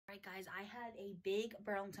right, guys, I have a big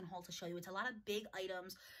Burlington haul to show you. It's a lot of big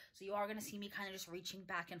items, so you are going to see me kind of just reaching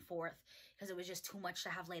back and forth because it was just too much to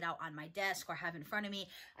have laid out on my desk or have in front of me.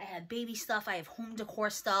 I have baby stuff. I have home decor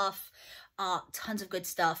stuff, tons of good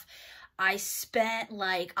stuff. I spent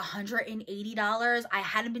like $180. I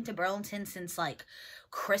hadn't been to Burlington since like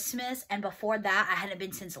Christmas, and before that, I hadn't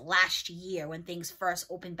been since last year when things first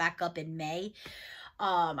opened back up in May.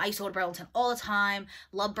 I used to go to Burlington all the time.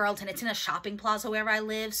 Love Burlington. It's in a shopping plaza where I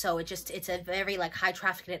live, so it's a very like high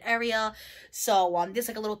trafficked area. So there's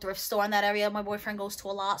like a little thrift store in that area my boyfriend goes to a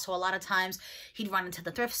lot. So a lot of times he'd run into the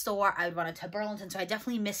thrift store, I would run into Burlington. So I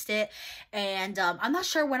definitely missed it. And I'm not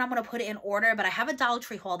sure when I'm gonna put it in order, but I have a Dollar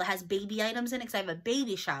Tree haul that has baby items in it because I have a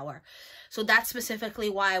baby shower. So that's specifically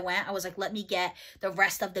why I went. I was like, let me get the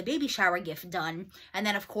rest of the baby shower gift done. And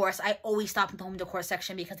then, of course, I always stop at the home decor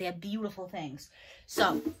section because they have beautiful things.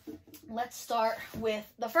 So let's start with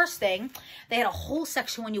the first thing. They had a whole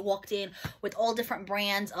section when you walked in with all different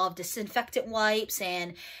brands of disinfectant wipes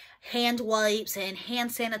and hand wipes and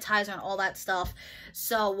hand sanitizer and all that stuff.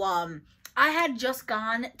 So I had just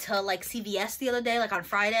gone to like CVS the other day, like on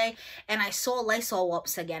Friday, and I saw Lysol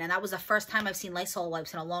wipes again. And that was the first time I've seen Lysol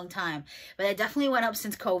wipes in a long time. But it definitely went up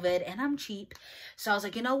since COVID, and I'm cheap. So I was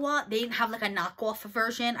like, you know what? They didn't have like a knockoff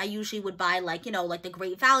version. I usually would buy like, you know, like the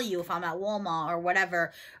Great Value if I'm at Walmart or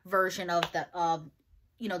whatever version of the,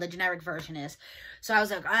 you know, the generic version is. So I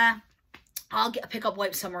was like, I'll pick up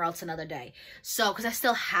wipes somewhere else another day. So, because I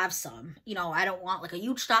still have some. You know, I don't want like a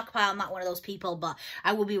huge stockpile. I'm not one of those people, but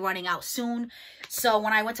I will be running out soon. So,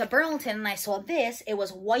 when I went to Burlington and I saw this, it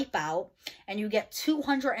was Wipeout. And you get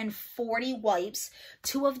 240 wipes.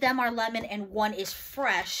 2 of them are lemon and 1 is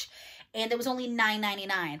fresh. And it was only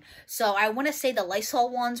 $9.99. So, I want to say the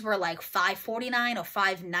Lysol ones were like $5.49 or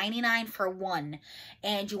 $5.99 for 1.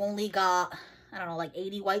 And you only got, I don't know, like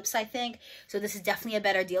 80 wipes, I think. So this is definitely a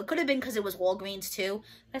better deal. Could have been because it was Walgreens too.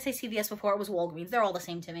 Did I say CVS before? It was Walgreens. They're all the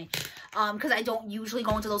same to me. Because I don't usually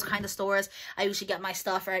go into those kind of stores. I usually get my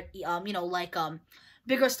stuff at, you know, like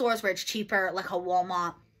bigger stores where it's cheaper, like a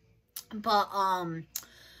Walmart. But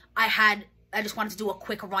I just wanted to do a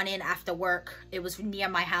quick run-in after work. It was near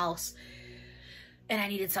my house. And I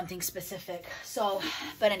needed something specific. So,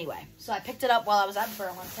 but anyway. So I picked it up while I was at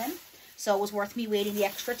Burlington. So it was worth me waiting the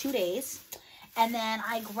extra 2 days. And then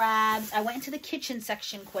I went into the kitchen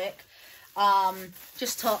section quick,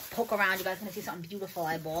 just to poke around. You guys are going to see something beautiful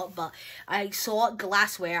I bought, but I saw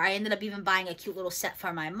glassware. I ended up even buying a cute little set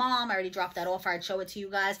for my mom. I already dropped that off. I'd show it to you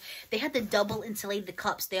guys. They had the double insulated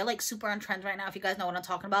cups. They're like super on trend right now, if you guys know what I'm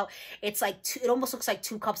talking about. It's like, it almost looks like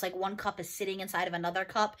 2 cups, like 1 cup is sitting inside of another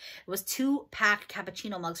cup. It was 2-pack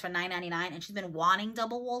cappuccino mugs for $9.99, and she's been wanting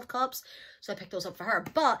double walled cups, so I picked those up for her.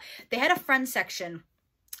 But they had a friend section.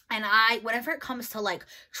 And whenever it comes to like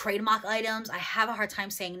trademark items, I have a hard time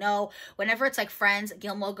saying no. Whenever it's like Friends,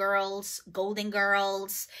 Gilmore Girls, Golden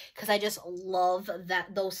Girls, because I just love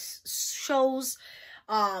those shows.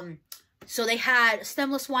 So they had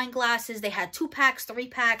stemless wine glasses. They had 2-packs,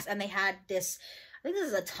 3-packs, and they had this, I think this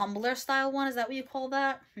is a tumbler style one. Is that what you call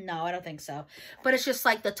that? No, I don't think so. But it's just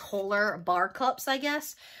like the taller bar cups, I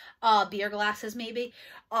guess. Beer glasses maybe.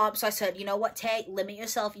 So I said, you know what, Tay, limit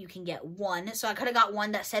yourself. You can get 1. So I could have got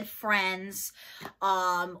one that said Friends,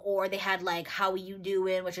 or they had like How Are You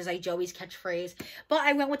Doing, which is like Joey's catchphrase. But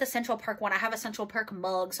I went with the Central Perk one. I have a Central Perk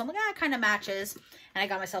mug, so I'm like, it kind of matches. And I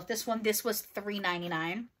got myself this one. This was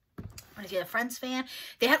 $3.99. If you're a Friends fan,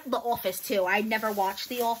 they had The Office too. I never watched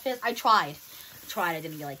The Office. I tried. I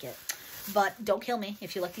didn't like it. But don't kill me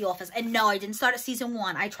if you like The Office. And no, I didn't start at season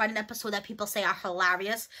 1. I tried an episode that people say are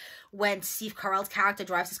hilarious when Steve Carell's character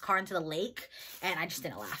drives his car into the lake. And I just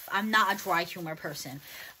didn't laugh. I'm not a dry humor person.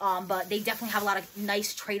 But they definitely have a lot of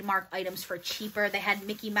nice trademark items for cheaper. They had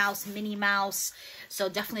Mickey Mouse, Minnie Mouse. So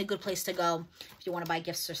definitely a good place to go if you want to buy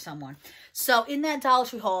gifts for someone. So in that Dollar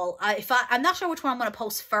Tree haul, I'm not sure which one I'm going to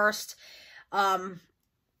post first.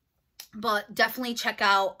 But definitely check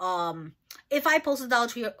out, if I post the Dollar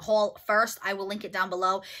Tree haul first, I will link it down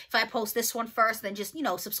below. If I post this one first, then just, you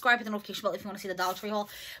know, subscribe to the notification bell if you want to see the Dollar Tree haul.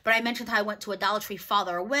 But I mentioned how I went to a Dollar Tree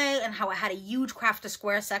farther away and how I had a huge craft to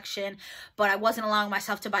square section, but I wasn't allowing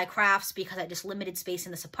myself to buy crafts because I just limited space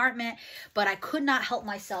in this apartment. But I could not help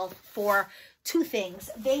myself for 2 things.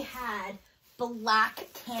 They had black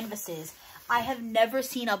canvases. I have never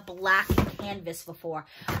seen a black canvas before.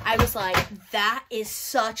 I was like, that is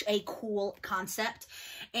such a cool concept.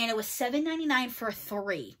 And it was $7.99 for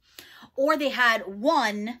 3. Or they had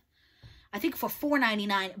 1, I think for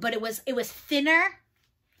 $4.99, but it was thinner.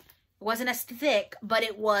 It wasn't as thick, but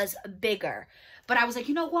it was bigger. But I was like,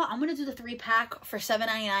 you know what? I'm going to do the 3-pack for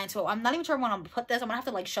 $7.99. So I'm not even sure when I'm going to put this. I'm going to have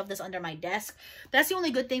to like shove this under my desk. That's the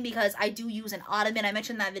only good thing because I do use an ottoman. I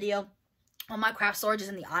mentioned in that video. All my craft storage is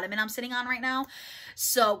in the ottoman I'm sitting on right now.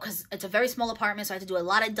 So, because it's a very small apartment, so I had to do a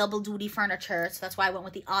lot of double duty furniture. So that's why I went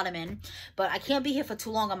with the ottoman. But I can't be here for too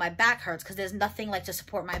long, my back hurts because there's nothing like to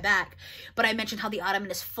support my back. But I mentioned how the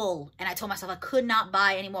ottoman is full. And I told myself I could not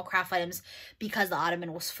buy any more craft items because the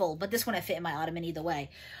ottoman was full. But this wouldn't fit in my ottoman either way.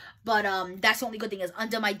 But that's the only good thing is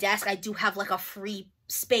under my desk, I do have like a free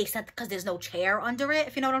space because there's no chair under it,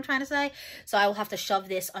 if you know what I'm trying to say. So I will have to shove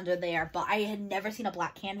this under there. But I had never seen a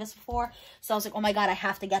black canvas before. So I was like, oh my God, I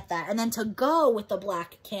have to get that. And then to go with the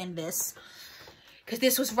black canvas, because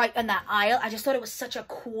this was right in that aisle, I just thought it was such a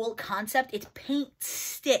cool concept. It's paint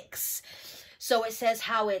sticks. So it says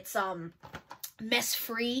how it's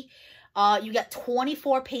mess-free. You get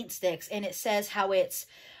 24 paint sticks. And it says how it's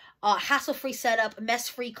hassle-free setup,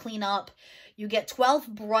 mess-free cleanup. You get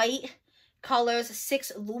 12 bright colors,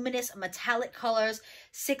 6 luminous metallic colors,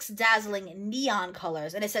 6 dazzling neon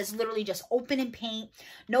colors. And it says literally just open and paint.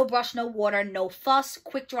 No brush, no water, no fuss.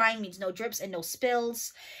 Quick drying means no drips and no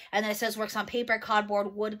spills. And then it says works on paper,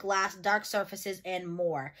 cardboard, wood, glass, dark surfaces, and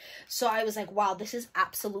more. So I was like, wow, this is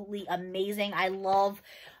absolutely amazing. I love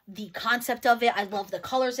the concept of it. I love the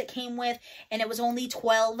colors it came with. And it was only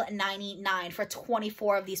 $12.99 for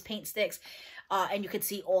 24 of these paint sticks. And you can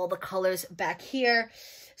see all the colors back here.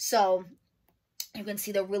 So you can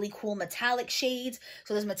see the really cool metallic shades.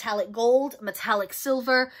 So there's metallic gold, metallic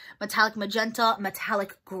silver, metallic magenta,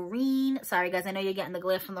 metallic green. Sorry, guys, I know you're getting the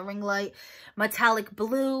glare from the ring light. Metallic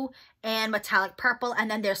blue and metallic purple. And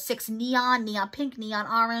then there's 6 neon pink, neon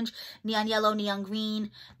orange, neon yellow, neon green,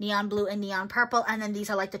 neon blue, and neon purple. And then these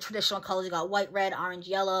are like the traditional colors. You got white, red, orange,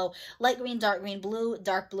 yellow, light green, blue,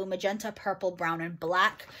 dark blue, magenta, purple, brown, and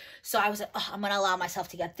black. So I was like, oh, I'm going to allow myself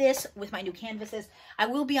to get this with my new canvases. I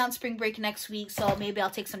will be on spring break next week, so maybe I'll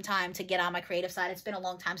take some time to get on my creative side. It's been a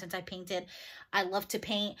long time since I painted. I love to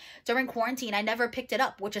paint. During quarantine, I never picked it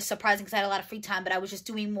up, which is surprising because I had a lot of free time, but I was just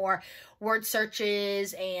doing more word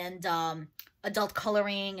searches and adult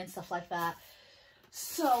coloring and stuff like that.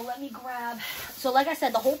 So let me grab, so like I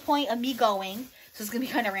said, the whole point of me going, so it's going to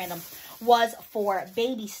be kind of random, was for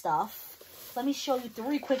baby stuff. Let me show you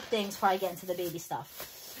 3 quick things before I get into the baby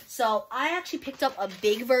stuff. So I actually picked up a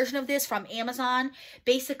big version of this from Amazon.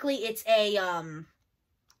 Basically, it's a,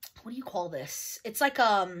 what do you call this? It's like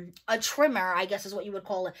a trimmer, I guess is what you would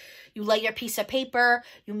call it. You lay your piece of paper,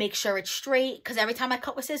 you make sure it's straight, because every time I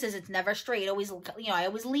cut with scissors, it's never straight. It always, you know, I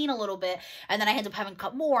always lean a little bit, and then I end up having to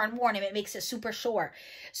cut more and more, and it makes it super short.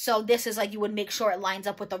 So this is like, you would make sure it lines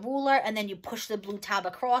up with the ruler, and then you push the blue tab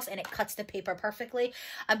across, and it cuts the paper perfectly.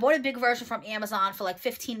 I bought a big version from Amazon for like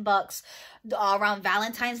 15 bucks around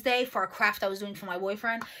Valentine's Day for a craft I was doing for my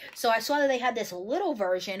boyfriend. So I saw that they had this little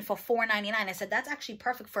version for $4.99. I said, that's actually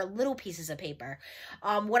perfect for little pieces of paper.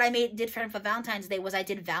 What I did for him for Valentine's Day was I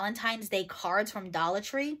did Valentine's Day cards from Dollar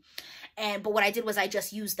Tree. But what I did was I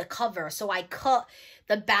just used the cover. So I cut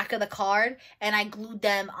the back of the card and I glued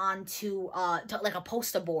them onto like a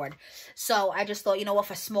poster board. So I just thought, you know what,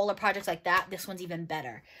 for smaller projects like that, this one's even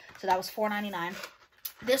better. So that was $4.99.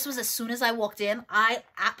 This was as soon as I walked in, I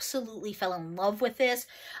absolutely fell in love with this.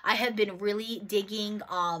 I have been really digging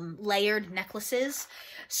layered necklaces.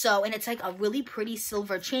 So, and it's like a really pretty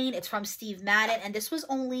silver chain. It's from Steve Madden, and this was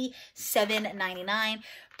only $7.99.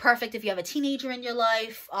 Perfect if you have a teenager in your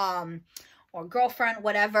life, or girlfriend,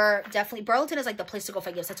 whatever. Definitely, Burlington is like the place to go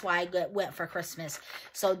for gifts. That's why I went for Christmas.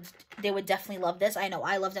 So they would definitely love this. I know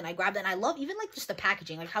I loved it, and I grabbed it, and I love even like just the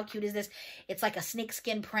packaging. Like, how cute is this? It's like a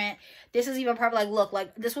snakeskin print. This is even probably like, look,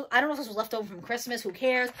 like this was, I don't know if this was left over from Christmas, who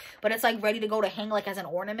cares? But it's like ready to go to hang like as an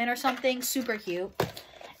ornament or something. Super cute.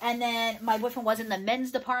 And then my boyfriend was in the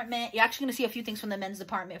men's department. You're actually going to see a few things from the men's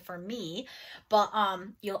department for me, but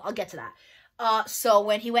I'll get to that. So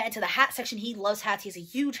when he went into the hat section, he loves hats. He has a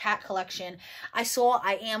huge hat collection.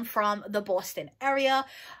 I am from the Boston area.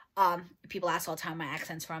 People ask all the time where my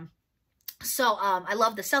accent's from. So, I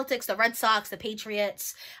love the Celtics, the Red Sox, the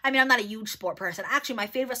Patriots. I mean, I'm not a huge sport person. Actually, my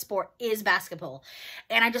favorite sport is basketball.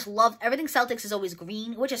 And I just love, everything Celtics is always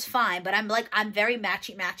green, which is fine. But I'm very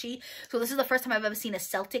matchy-matchy. So this is the first time I've ever seen a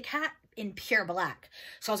Celtic hat in pure black.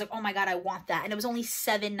 So I was like, oh my God, I want that. And it was only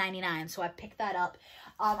 $7.99. So I picked that up.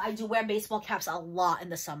 I do wear baseball caps a lot in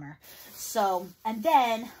the summer. So, and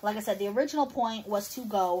then, like I said, the original point was to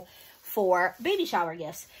go for baby shower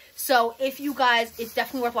gifts. So if you guys, it's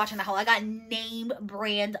definitely worth watching the haul. I got name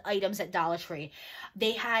brand items at Dollar Tree.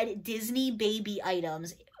 They had Disney baby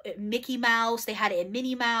items. Mickey Mouse, they had it in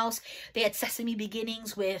Minnie Mouse. They had Sesame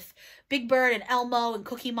Beginnings with Big Bird and Elmo and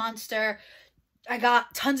Cookie Monster. I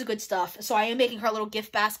got tons of good stuff. So I am making her a little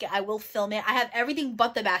gift basket. I will film it. I have everything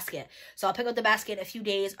but the basket. So I'll pick up the basket in a few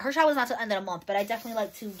days. Her shower's not till the end of the month, but I definitely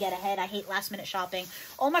like to get ahead. I hate last minute shopping.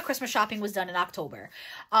 All my Christmas shopping was done in October.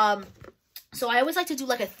 So I always like to do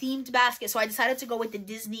like a themed basket. So I decided to go with the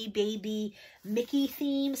Disney Baby Mickey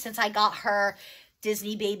theme since I got her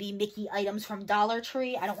Disney Baby Mickey items from Dollar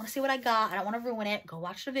Tree. I don't want to say what I got. I don't want to ruin it. Go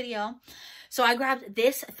watch the video. So I grabbed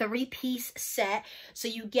this 3-piece set. So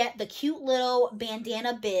you get the cute little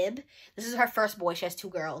bandana bib. This is her first boy. She has 2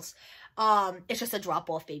 girls. It's just a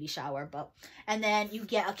drop-off baby shower. And then you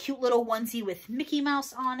get a cute little onesie with Mickey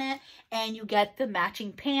Mouse on it. And you get the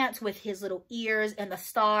matching pants with his little ears and the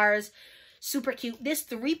stars. Super cute. This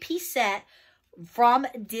 3-piece set from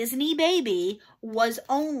Disney Baby was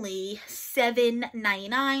only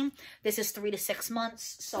 $7.99. This is 3 to 6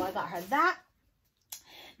 months. So I got her that.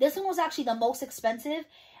 This one was actually the most expensive,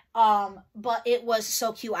 but it was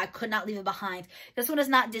so cute. I could not leave it behind. This one is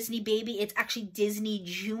not Disney Baby. It's actually Disney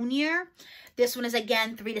Junior. This one is,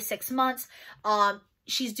 again, 3 to 6 months.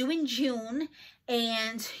 She's due in June,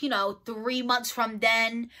 and, you know, 3 months from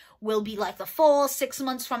then will be like the fall. 6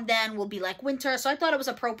 months from then will be like winter. So I thought it was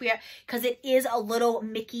appropriate because it is a little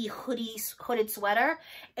Mickey hooded sweater,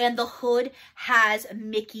 and the hood has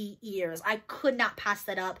Mickey ears. I could not pass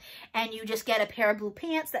that up. And you just get a pair of blue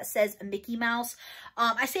pants that says Mickey Mouse.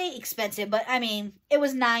 I say expensive, but I mean, it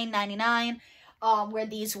was $9.99. Where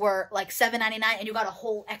these were like $7.99, and you got a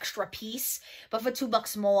whole extra piece, but for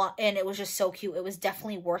 $2 more, and it was just so cute. It was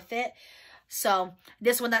definitely worth it. So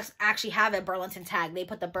this one does actually have a Burlington tag. They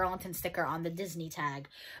put the Burlington sticker on the Disney tag,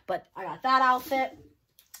 but I got that outfit.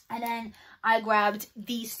 And then I grabbed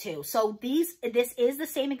these 2. So this is the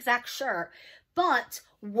same exact shirt, but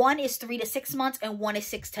one is 3 to 6 months and one is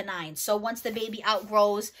 6 to 9. So once the baby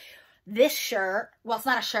outgrows this shirt, well, it's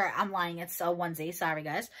not a shirt, I'm lying, it's a onesie, sorry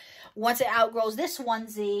guys. Once it outgrows this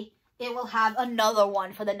onesie, it will have another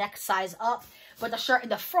one for the next size up, but the shirt in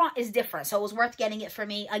the front is different, so it was worth getting it for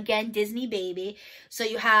me. Again, Disney Baby. So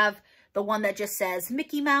you have the one that just says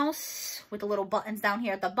Mickey Mouse with the little buttons down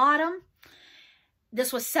here at the bottom.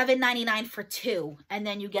 This was $7.99 for 2, and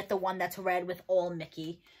then you get the one that's red with all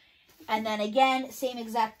Mickey. And then again, same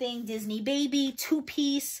exact thing, Disney Baby,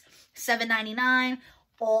 2-piece, $7.99.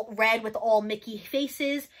 All red with all Mickey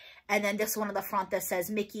faces, and then this one on the front that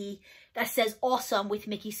says Mickey, that says awesome with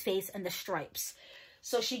Mickey's face and the stripes.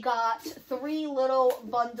 So she got 4 little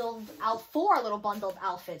bundled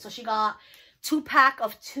outfits. So she got 2-pack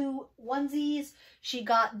of 2 onesies. She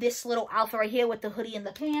got this little outfit right here with the hoodie and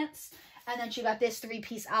the pants. And then she got this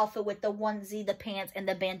 3-piece outfit with the onesie, the pants, and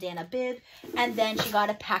the bandana bib. And then she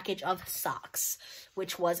got a package of socks,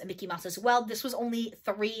 which was a Mickey Mouse as well. This was only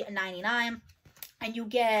 $3.99. And you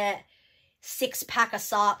get 6-pack of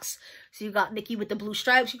socks. So you got Mickey with the blue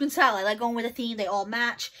stripes. You can tell I like going with a theme. They all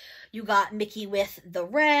match. You got Mickey with the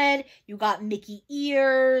red. You got Mickey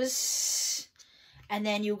ears. And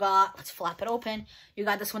then you got, let's flap it open. You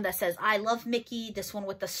got this one that says, I love Mickey. This one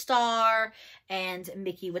with the star. And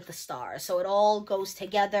Mickey with the star. So it all goes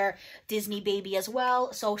together. Disney Baby as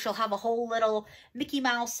well. So she'll have a whole little Mickey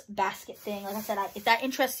Mouse basket thing. Like I said, if that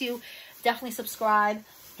interests you, definitely subscribe.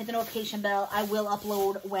 Hit the notification bell. I will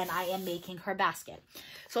upload when I am making her basket.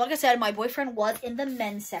 So like I said, my boyfriend was in the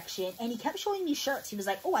men's section, and he kept showing me shirts. He was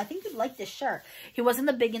like, oh, I think you'd like this shirt. He was in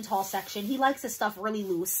the big and tall section. He likes his stuff really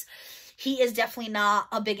loose. He is definitely not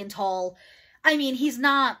a big and tall. I mean, he's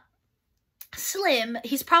not slim.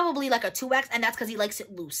 He's probably like a 2X, and that's because he likes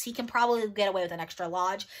it loose. He can probably get away with an extra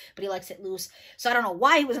large, but he likes it loose. So I don't know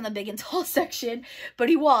why he was in the big and tall section, but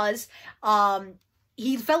he was.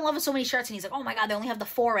 He fell in love with so many shirts, and he's like, oh my God, they only have the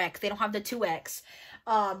 4X. They don't have the 2X.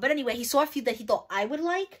 But anyway, he saw a few that he thought I would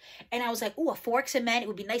like. And I was like, oh, a 4X in men. It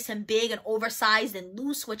would be nice and big and oversized and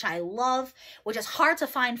loose, which I love, which is hard to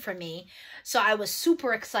find for me. So I was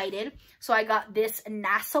super excited. So I got this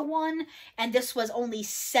NASA one, and this was only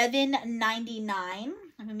 $7.99.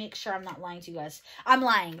 Let me make sure I'm not lying to you guys. I'm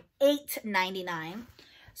lying. $8.99.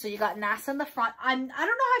 So you got NASA in the front. I don't know how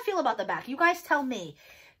I feel about the back. You guys tell me.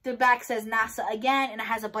 The back says NASA again, and it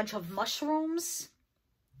has a bunch of mushrooms.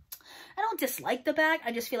 I don't dislike the back.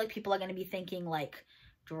 I just feel like people are going to be thinking, like,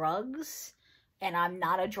 drugs. And I'm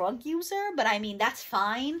not a drug user, but I mean, that's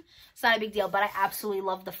fine. It's not a big deal, but I absolutely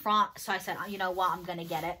love the front. So I said, oh, you know what? I'm going to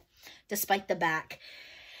get it, despite the back.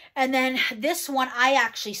 And then this one I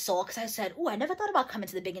actually saw because I said, oh, I never thought about coming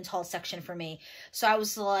to the big and tall section for me. So I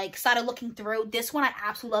was like, started looking through. This one I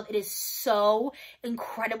absolutely love. It is so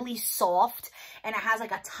incredibly soft. And it has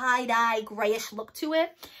like a tie-dye grayish look to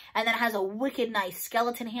it. And then it has a wicked nice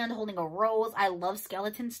skeleton hand holding a rose. I love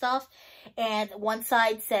skeleton stuff. And one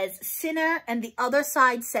side says sinner and the other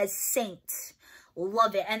side says saint.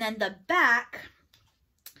 Love it. And then the back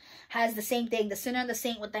has the same thing, the sinner and the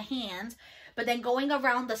saint with the hands. But then going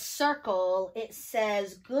around the circle, it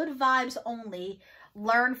says, good vibes only,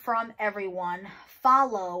 learn from everyone,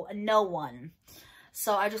 follow no one.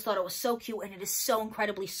 So I just thought it was so cute, and it is so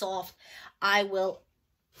incredibly soft. I will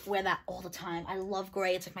wear that all the time. I love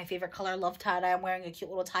gray. It's like my favorite color. I love tie-dye. I'm wearing a cute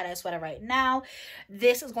little tie-dye sweater right now.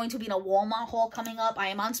 This is going to be in a Walmart haul coming up. I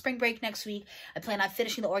am on spring break next week. I plan on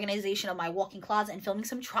finishing the organization of my walk-in closet and filming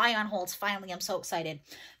some try-on hauls. Finally, I'm so excited.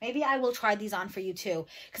 Maybe I will try these on for you too,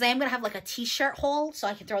 because I am going to have like a t-shirt haul, so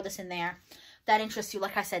I can throw this in there. If that interests you,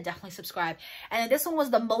 like I said, definitely subscribe. And then this one was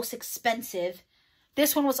the most expensive.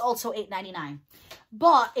 This one was also $8.99.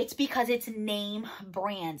 But it's because it's name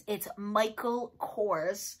brand. It's Michael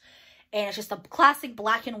Kors. And it's just a classic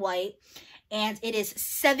black and white. And it is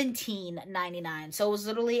 $17.99. So it was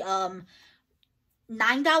literally $9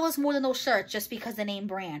 more than those shirts just because the name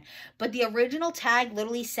brand. But the original tag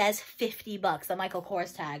literally says $50, the Michael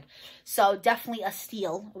Kors tag. So definitely a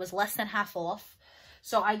steal. It was less than half off.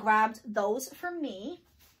 So I grabbed those for me.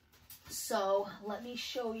 So let me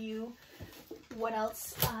show you what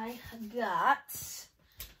else I got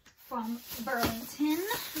from Burlington.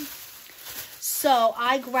 So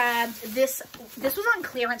I grabbed this. This was on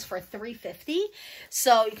clearance for $3.50.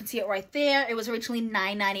 So you can see it right there. It was originally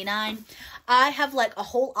 $9.99. I have like a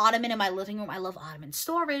whole ottoman in my living room. I love ottoman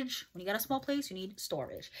storage. When you got a small place, you need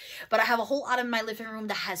storage. But I have a whole ottoman in my living room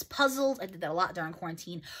that has puzzles. I did that a lot during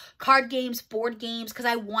quarantine. Card games, board games, because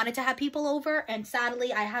I wanted to have people over. And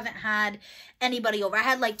sadly, I haven't had anybody over. I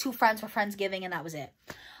had like 2 friends for Friendsgiving, and that was it.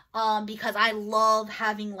 Because I love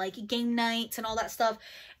having like game nights and all that stuff.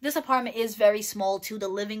 This apartment is very small too. The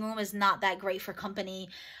living room is not that great for company.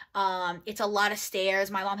 It's a lot of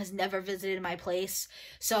stairs. My mom has never visited my place.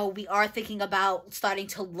 So we are thinking about starting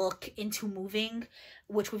to look into moving,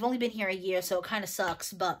 which we've only been here a year, so it kind of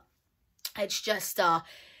sucks. But it's just,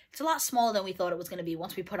 it's a lot smaller than we thought it was going to be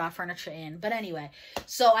once we put our furniture in. But anyway,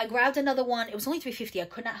 so I grabbed another one. It was only $3.50. I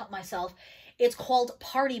could not help myself. It's called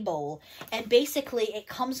Party Bowl, and basically it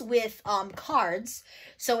comes with cards.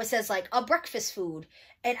 So it says like a breakfast food,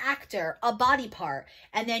 an actor, a body part,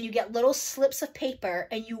 and then you get little slips of paper,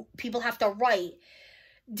 and people have to write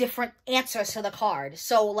different answers to the card.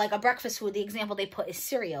 So like a breakfast food, the example they put is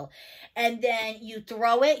cereal, and then you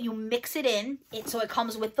throw it, you mix it in, so it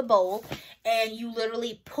comes with the bowl, and you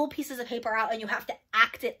literally pull pieces of paper out, and you have to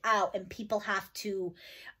act it out, and people have to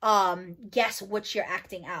guess which you're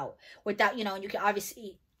acting out without, you know, and you can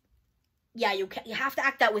obviously, yeah, you have to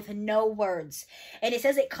act that with no words. And it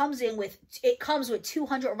says it comes with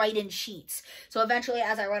 200 write-in sheets. So eventually,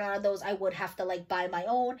 as I run out of those, I would have to like buy my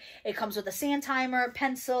own. It comes with a sand timer,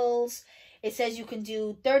 pencils. It says you can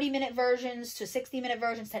do 30-minute versions to 60-minute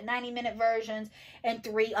versions to 90-minute versions, and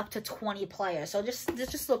 3 up to 20 players. So this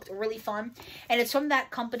just looked really fun. And it's from that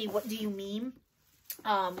company, What Do You Meme?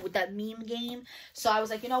 With that meme game. So I was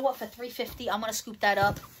like, you know what, for $3.50, I'm gonna scoop that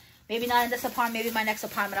up. Maybe not in this apartment, maybe my next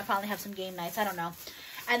apartment. I'll probably have some game nights, I don't know.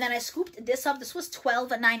 And then I scooped this up. This was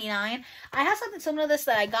 $12.99. I have something similar to this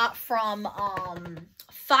that I got from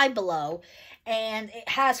Five Below, and it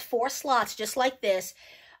has 4 slots just like this.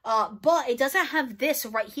 But it doesn't have this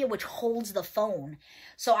right here, which holds the phone.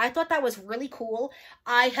 So I thought that was really cool.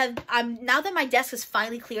 Now that my desk is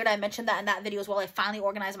finally cleared, I mentioned that in that video as well. I finally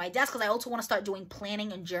organized my desk because I also want to start doing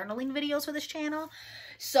planning and journaling videos for this channel.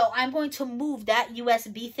 So I'm going to move that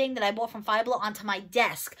USB thing that I bought from Five Below onto my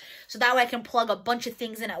desk. So that way I can plug a bunch of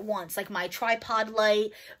things in at once, like my tripod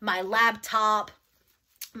light, my laptop,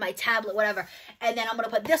 my tablet, whatever. And then I'm going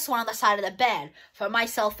to put this one on the side of the bed for my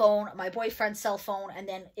cell phone, my boyfriend's cell phone, and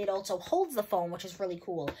then it also holds the phone, which is really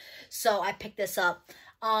cool. So I picked this up.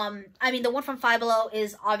 I mean, the one from Five Below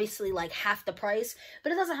is obviously like half the price,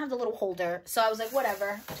 but it doesn't have the little holder. So I was like,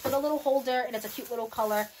 whatever. For the little holder, and it's a cute little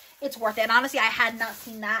color, it's worth it. And honestly, I had not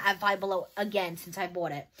seen that at Five Below again since I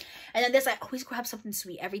bought it. And then this, I always grab something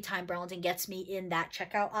sweet every time Burlington gets me in that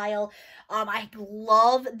checkout aisle. I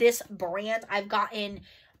love this brand. I've gotten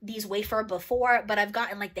these wafer before, but I've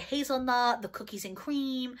gotten like the hazelnut, the cookies and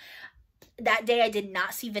cream. That day I did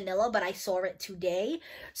not see vanilla, but I saw it today.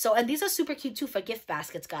 So, and these are super cute too for gift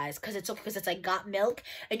baskets, guys, because it's like got milk,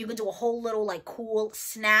 and you can do a whole little like cool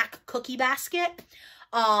snack cookie basket.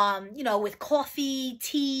 You know, with coffee,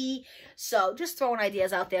 tea. So just throwing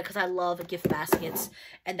ideas out there because I love gift baskets,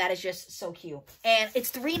 and that is just so cute. And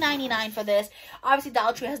it's $3.99 for this. Obviously,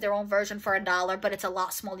 Dollar Tree has their own version for $1, but it's a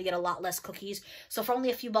lot smaller. You get a lot less cookies. So for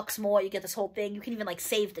only a few bucks more, you get this whole thing. You can even like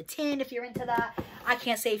save the tin if you're into that. I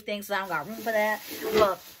can't save things because I don't got room for that.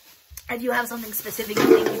 But if you have something specific you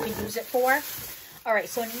think you can use it for. All right,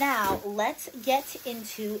 so now let's get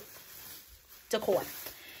into Decor.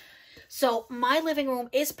 So my living room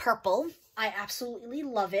is purple. I absolutely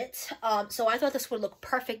love it. So I thought this would look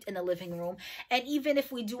perfect in the living room. And even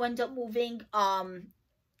if we do end up moving,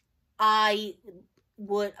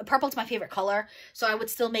 purple's my favorite color, so I would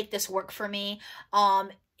still make this work for me.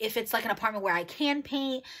 If it's like an apartment where I can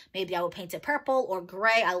paint, maybe I would paint it purple or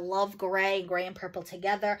gray. I love gray and purple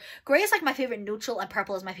together. Gray is like my favorite neutral and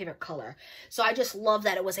purple is my favorite color. So I just love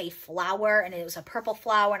that it was a flower and it was a purple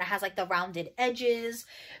flower and it has like the rounded edges.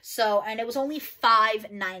 So, and it was only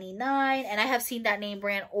 $5.99, and I have seen that name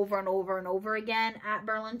brand over and over and over again at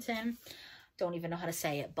Burlington. Don't even know how to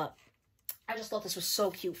say it, but I just thought this was so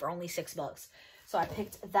cute for only $6. So I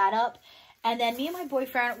picked that up. And then me and my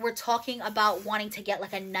boyfriend were talking about wanting to get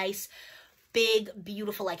like a nice, big,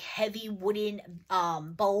 beautiful, like heavy wooden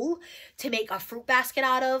bowl to make a fruit basket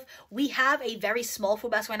out of. We have a very small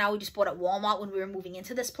fruit basket right now. We just bought at Walmart when we were moving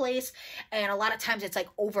into this place. And a lot of times it's like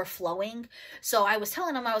overflowing. So I was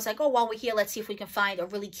telling him, I was like, oh, while we're here, let's see if we can find a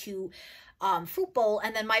really cute fruit bowl.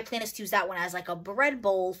 And then my plan is to use that one as like a bread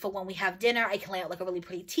bowl for when we have dinner. I can lay out like a really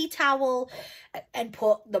pretty tea towel and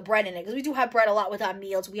put the bread in it, because we do have bread a lot with our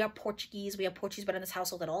meals. We are Portuguese. We have Portuguese bread in this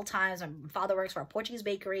household at all times. My father works for a Portuguese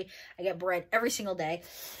bakery. I get bread every single day.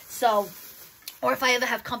 So, or if I ever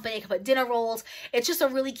have company, I can put dinner rolls. It's just a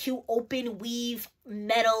really cute open weave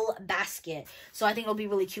metal basket. So I think it'll be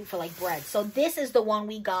really cute for like bread. So this is the one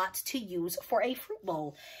we got to use for a fruit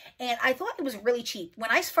bowl. And I thought it was really cheap.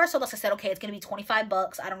 When I first saw this, I said, okay, it's going to be 25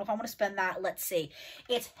 bucks. I don't know if I want to spend that. Let's see.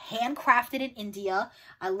 It's handcrafted in India.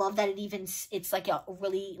 I love that it's like a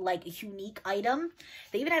really like unique item.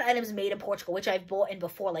 They even had items made in Portugal, which I've bought in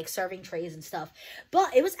before, like serving trays and stuff.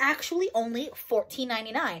 But it was actually only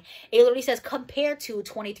 $14.99. It literally says compared to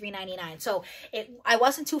 $23.99. So I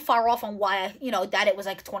wasn't too far off on why, that it was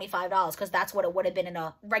like $25, because that's what it would have been in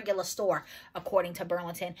a regular store, according to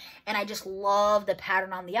Burlington. And I just love the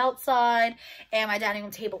pattern on the outside. And my dining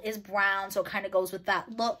room table is brown, so it kind of goes with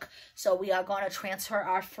that look. So we are going to transfer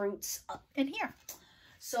our fruits up in here.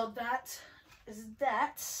 So that is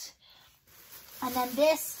that. And then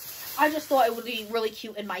this, I just thought it would be really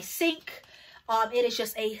cute in my sink. It is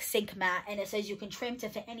just a sink mat, and it says you can trim to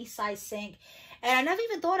fit any size sink. And I never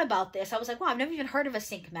even thought about this. I was like, wow, I've never even heard of a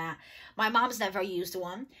sink mat. My mom's never used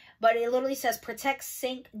one. But it literally says, protects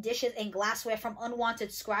sink, dishes, and glassware from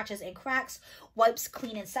unwanted scratches and cracks. Wipes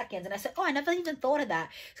clean in seconds. And I said, oh, I never even thought of that.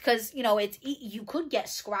 Because, you could get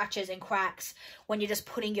scratches and cracks when you're just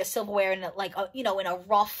putting your silverware in, like, in a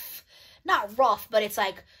rough, not rough, but it's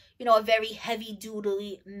like, a very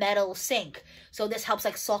heavy-duty metal sink. So this helps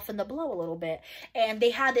like soften the blow a little bit. And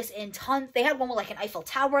they had this in tons. They had one with like an Eiffel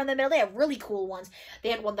Tower in the middle. They have really cool ones. They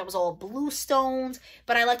had one that was all blue stones.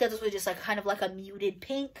 But I like that this was just like kind of like a muted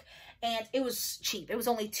pink. And it was cheap. It was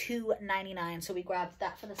only $2.99. So we grabbed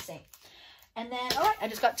that for the sink. And then, all right, I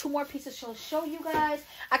just got 2 more pieces to show you guys.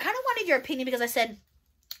 I kind of wanted your opinion because I said,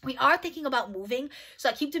 we are thinking about moving, so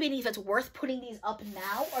I keep debating if it's worth putting these up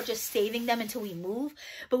now or just saving them until we move.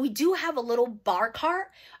 But we do have a little bar cart.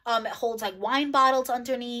 It holds like wine bottles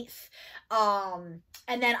underneath. And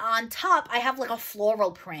then on top, I have like a floral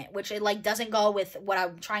print, which it like doesn't go with what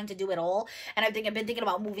I'm trying to do at all. And I've been thinking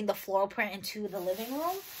about moving the floral print into the living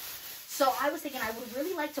room. So I was thinking I would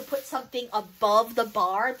really like to put something above the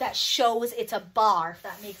bar that shows it's a bar, if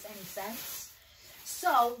that makes any sense.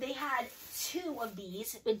 So they had 2 of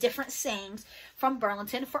these with different sayings from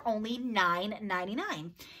Burlington for only $9.99.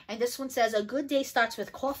 And this one says, a good day starts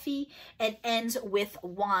with coffee and ends with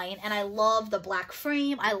wine. And I love the black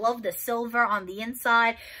frame. I love the silver on the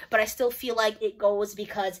inside, but I still feel like it goes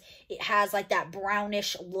because it has like that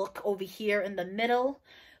brownish look over here in the middle.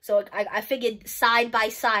 So I figured side by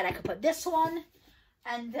side, I could put this one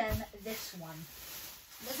and then this one.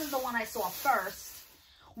 This is the one I saw first.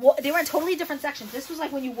 Well, they were in totally different sections. This was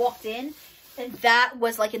like when you walked in, and that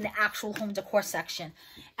was like in the actual home decor section.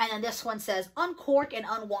 And then this one says uncork and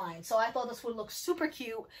unwind. So I thought this would look super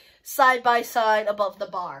cute side by side above the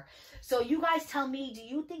bar. So you guys tell me, do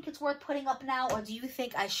you think it's worth putting up now, or do you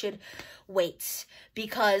think I should wait?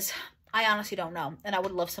 Because I honestly don't know, and I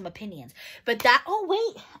would love some opinions. But that, oh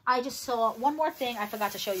wait, I just saw one more thing I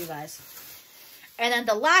forgot to show you guys. And then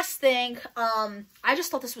the last thing, I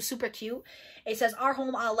just thought this was super cute. It says, our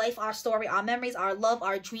home, our life, our story, our memories, our love,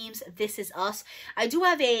 our dreams. This is us. I do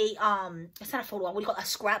have a, it's not a photo, what do you call it? A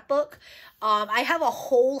scrapbook. I have a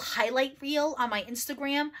whole highlight reel on my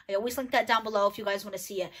Instagram. I always link that down below if you guys want to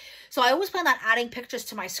see it. So I always plan on adding pictures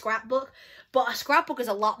to my scrapbook. But a scrapbook is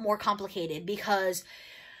a lot more complicated because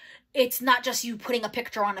it's not just you putting a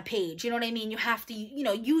picture on a page. You know what I mean? You have to, you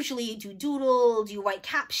know, usually you do doodles, you write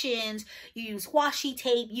captions, you use washi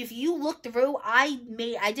tape. If you look through, I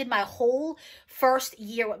did my whole first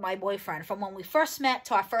year with my boyfriend, from when we first met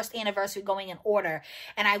to our first anniversary, going in order.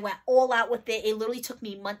 And I went all out with it. It literally took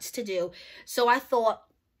me months to do. So I thought,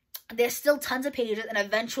 there's still tons of pages, and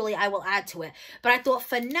eventually I will add to it. But I thought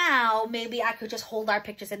for now, maybe I could just hold our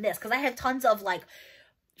pictures in this, because I have tons of like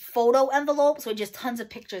photo envelopes with just tons of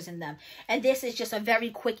pictures in them. And this is just a very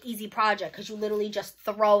quick, easy project, because you literally just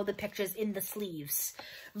throw the pictures in the sleeves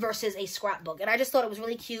versus a scrapbook. And I just thought it was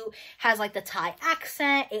really cute. Has like the Thai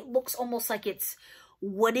accent. It looks almost like it's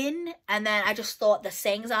wooden, and then I just thought the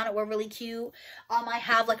sayings on it were really cute. I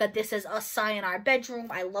have like a "This Is Us" sign in our bedroom.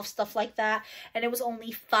 I love stuff like that, and it was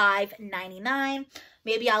only $5.99.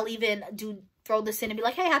 Maybe I'll even throw this in and be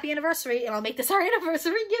like, hey, happy anniversary, and I'll make this our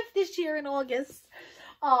anniversary gift this year in August.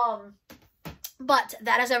 But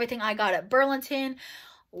that is everything I got at Burlington.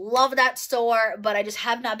 Love that store, but I just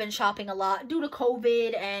have not been shopping a lot due to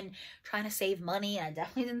COVID and trying to save money. I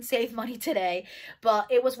definitely didn't save money today, but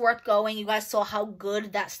it was worth going. You guys saw how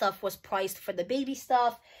good that stuff was priced for the baby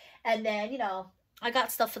stuff. And then, you know, I got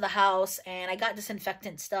stuff for the house, and I got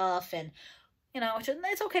disinfectant stuff, and, you know,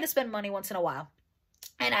 it's okay to spend money once in a while.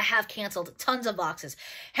 And I have canceled tons of boxes.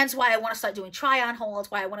 Hence why I want to start doing try-on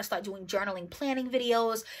hauls, why I want to start doing journaling planning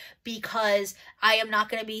videos, because I am not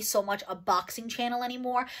going to be so much a boxing channel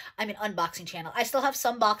anymore. I mean, unboxing channel. I still have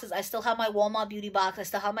some boxes. I still have my Walmart beauty box. I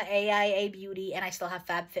still have my AIA beauty, and I still have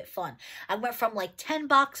FabFitFun. I went from like 10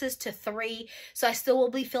 boxes to 3, so I still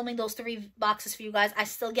will be filming those 3 boxes for you guys. I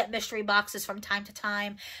still get mystery boxes from time to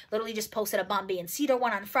time. Literally just posted a Bombay and Cedar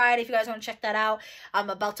one on Friday if you guys want to check that out.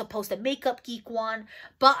 I'm about to post a Makeup Geek one.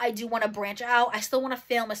 But I do want to branch out. I still want to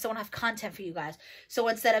film. I still want to have content for you guys. So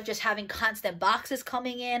instead of just having constant boxes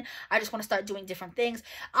coming in, I just want to start doing different things.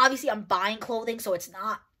 Obviously, I'm buying clothing, so it's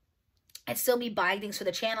still me buying things for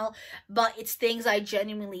the channel, but it's things I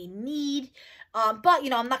genuinely need. But, you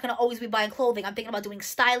know, I'm not going to always be buying clothing. I'm thinking about doing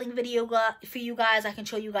styling video for you guys. I can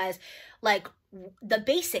show you guys, like, the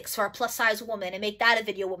basics for a plus size woman, and make that a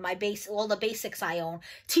video with my all the basics I own.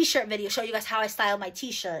 T-shirt video, show you guys how I style my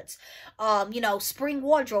t-shirts. You know, spring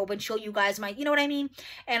wardrobe, and show you guys my, you know what I mean?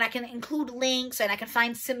 And I can include links, and I can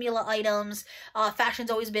find similar items. Fashion's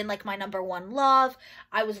always been like my #1 love.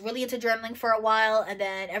 I was really into journaling for a while, and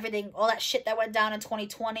then all that shit that went down in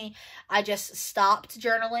 2020, I just stopped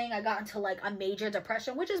journaling. I got into like a major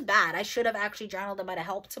depression, which is bad. I should have actually journaled. It might have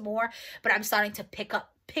helped more, but I'm starting to pick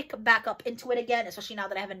back up into it again, especially now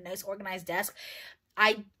that I have a nice organized desk.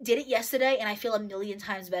 I did it yesterday, and I feel a million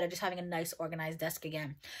times better just having a nice organized desk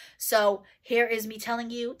again. So here is me telling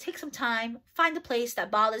you, take some time, find a place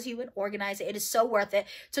that bothers you, and organize it. It is so worth it.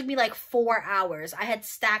 It took me like 4 hours. I had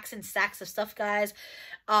stacks and stacks of stuff, guys.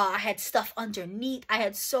 I had stuff underneath. I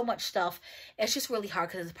had so much stuff. It's just really hard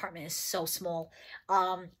because this apartment is so small.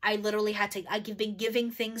 I literally I've been giving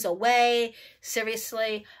things away.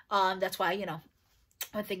 Seriously. That's why, you know,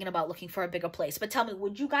 I'm thinking about looking for a bigger place. But tell me,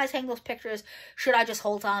 would you guys hang those pictures? Should I just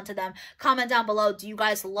hold on to them? Comment down below. Do you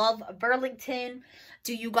guys love Burlington?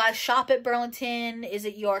 Do you guys shop at Burlington? Is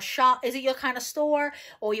it your shop? Is it your kind of store?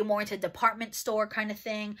 Or you're more into department store kind of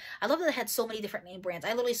thing? I love that they had so many different name brands. I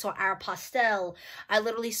literally saw Aeropostale. I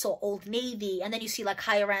literally saw Old Navy. And then you see like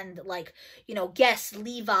higher end, like, you know, Guess,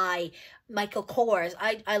 Levi, Michael Kors.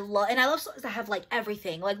 I love stores that have like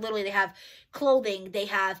everything. Like literally they have clothing, they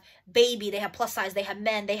have baby, they have plus size, they have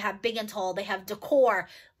men, they have big and tall, they have decor.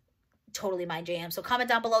 Totally my jam. So comment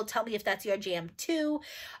down below, tell me if that's your jam too.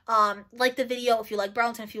 Like the video if you like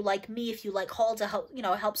Burlington, if you like me, if you like hauls, to help, you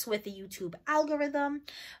know, it helps with the YouTube algorithm.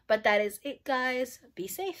 But that is it, guys. Be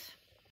safe.